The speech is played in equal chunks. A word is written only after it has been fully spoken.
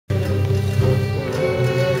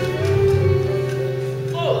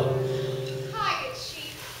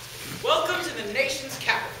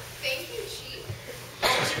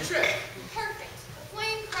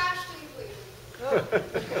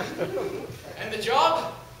And the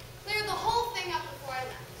job? Cleared the whole thing up before I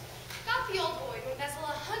left. Got the old boy to embezzle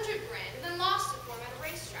 $100 grand and then lost it for him at a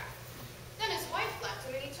racetrack. Then his wife left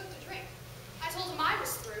him and he took to drink. I told him I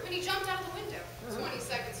was through and he jumped out of the window.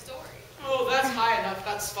 20-second story. Oh, that's high enough.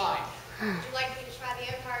 That's fine. Would you like me to try the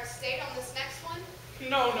Empire State on this next one?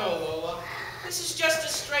 No, Lola. This is just a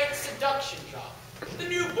straight seduction job. The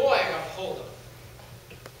new boy I got hold of.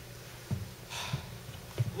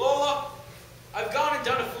 Lola, I've gone and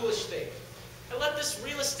done a foolish thing. I let this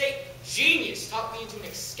real estate genius talk me into an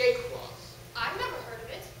escape clause. I've never heard of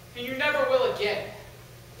it. And you never will again.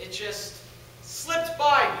 It just slipped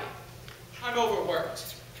by me. I'm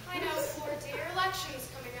overworked. I know, poor dear. Election's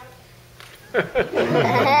coming up.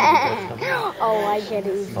 Oh, I get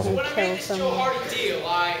it. So when I made this Joe Hardy deal,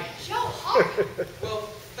 Joe Hardy? Well,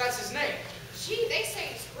 that's his name. Gee, they say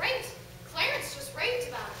he's great. Clarence just raved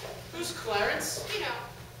about it. Who's Clarence? You know.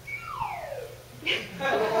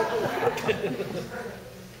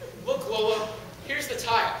 Look, Lola, here's the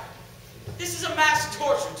tie-up. This is a mass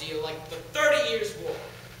torture deal like the 30 Years' War.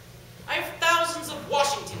 I have thousands of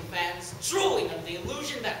Washington fans drooling under the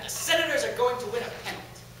illusion that the senators are going to win a pennant.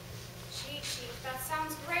 Gee, Chief, that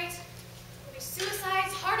sounds great. There'll be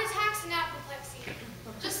suicides, heart attacks, and apoplexy.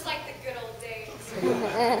 Just like the good old days.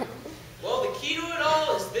 Well, the key to it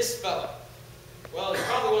all is this fella. Well, he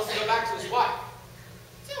probably wants to go back to his wife.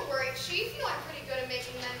 Don't worry, Chief. You know I'm pretty good at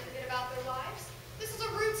making men forget about their wives. This is a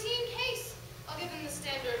routine case. I'll give them the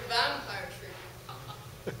standard vampire treatment.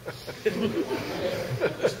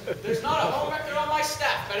 There's not a home record on my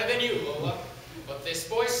staff better than you, Lola. But this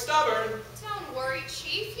boy's stubborn. Don't worry,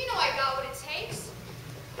 Chief. You know I got what it takes.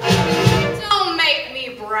 Don't make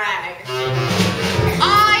me brag.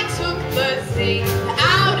 I took the zinc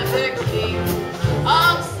out of the king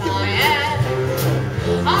of Siam.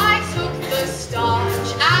 I took the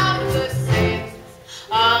starch out of the sands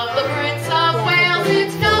of the Prince of Wales.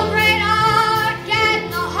 It's no great art getting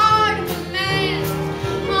the heart of a man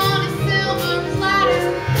on a silver platter.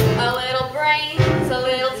 A little brains, a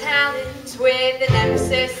little talent, with an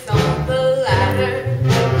emphasis on the latter.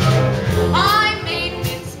 I made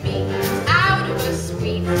mincemeat out of a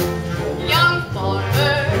sweet young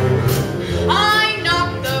farmer. I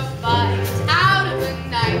knocked the fight out of a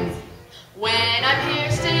knight when I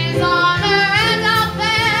pierced his honor, and I'll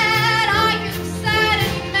bet I could have said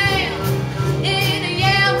any man in a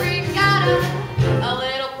Yale regatta. A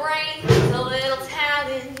little brains, a little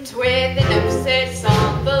talent, with an emphasis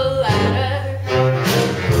on the latter.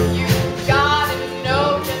 You gotta know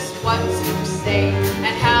just what to say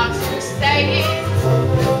and how to say it.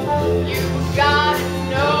 You gotta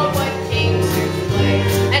know what game to play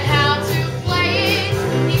and how to play it.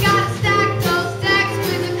 You gotta stack those decks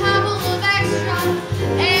with a couple of extra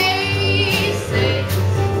aces.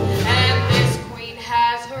 And this queen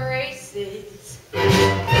has her aces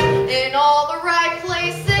in all